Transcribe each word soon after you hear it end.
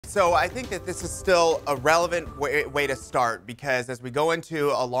So I think that this is still a relevant way to start because as we go into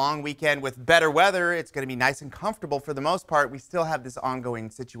a long weekend with better weather, it's going to be nice and comfortable for the most part. We still have this ongoing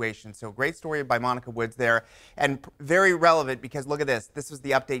situation. So great story by Monica Woods there, and very relevant because look at this. This was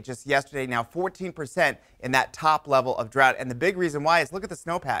the update just yesterday. Now 14% in that top level of drought. And the big reason why is look at the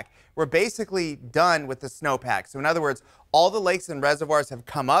snowpack. We're basically done with the snowpack. So in other words, all the lakes and reservoirs have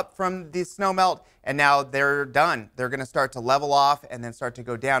come up from the snowmelt, and now they're done. They're going to start to level off and then start to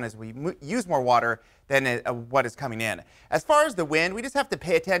go down as we use more water than what is coming in. As far as the wind, we just have to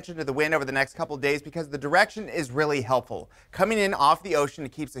pay attention to the wind over the next couple of days because the direction is really helpful. Coming in off the ocean,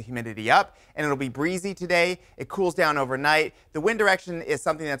 it keeps the humidity up, and it'll be breezy today. It cools down overnight. The wind direction is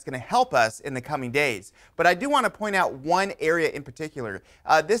something that's going to help us in the coming days. But I do want to point out one area in particular.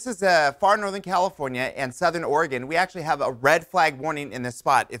 This is far northern California and southern Oregon. We actually have a red flag warning in this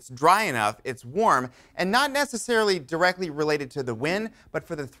spot. It's dry enough, it's warm, and not necessarily directly related to the wind, but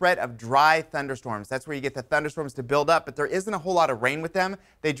for the threat of dry thunderstorms. That's where you get the thunderstorms to build up, but there isn't a whole lot of rain with them.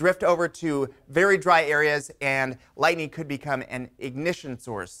 They drift over to very dry areas, and lightning could become an ignition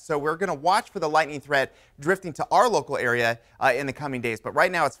source. So we're going to watch for the lightning threat drifting to our local area in the coming days, but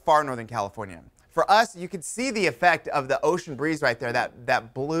right now it's far northern California. For us, you can see the effect of the ocean breeze right there,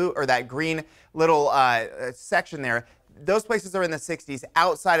 that blue or that green little section there. Those places are in the 60s.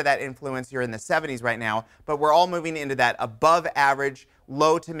 Outside of that influence, you're in the 70s right now, but we're all moving into that above average,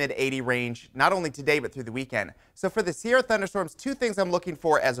 low to mid 80 range, not only today, but through the weekend. So for the Sierra thunderstorms, two things I'm looking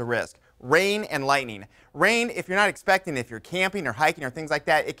for as a risk: rain and lightning. Rain, if you're not expecting, if you're camping or hiking or things like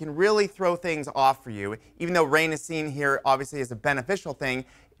that, it can really throw things off for you. Even though rain is seen here, obviously, as a beneficial thing,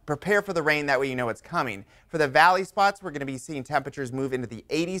 prepare for the rain, that way you know it's coming. For the valley spots, we're going to be seeing temperatures move into the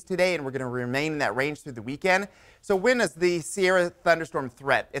 80s today, and we're going to remain in that range through the weekend. So when is the Sierra thunderstorm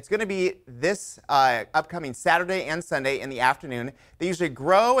threat? It's going to be this upcoming Saturday and Sunday in the afternoon. They usually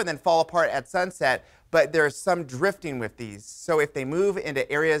grow and then fall apart at sunset, but there's some drifting with these. So if they move into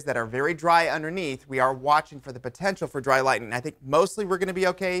areas that are very dry underneath, we are watching for the potential for dry lightning. I think mostly we're going to be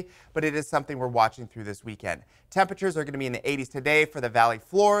okay, but it is something we're watching through this weekend. Temperatures are going to be in the 80s today for the valley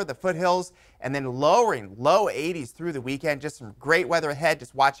floor, the foothills, and then lowering low 80s through the weekend. Just some great weather ahead.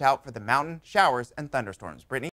 Just watch out for the mountain showers and thunderstorms. Brittany?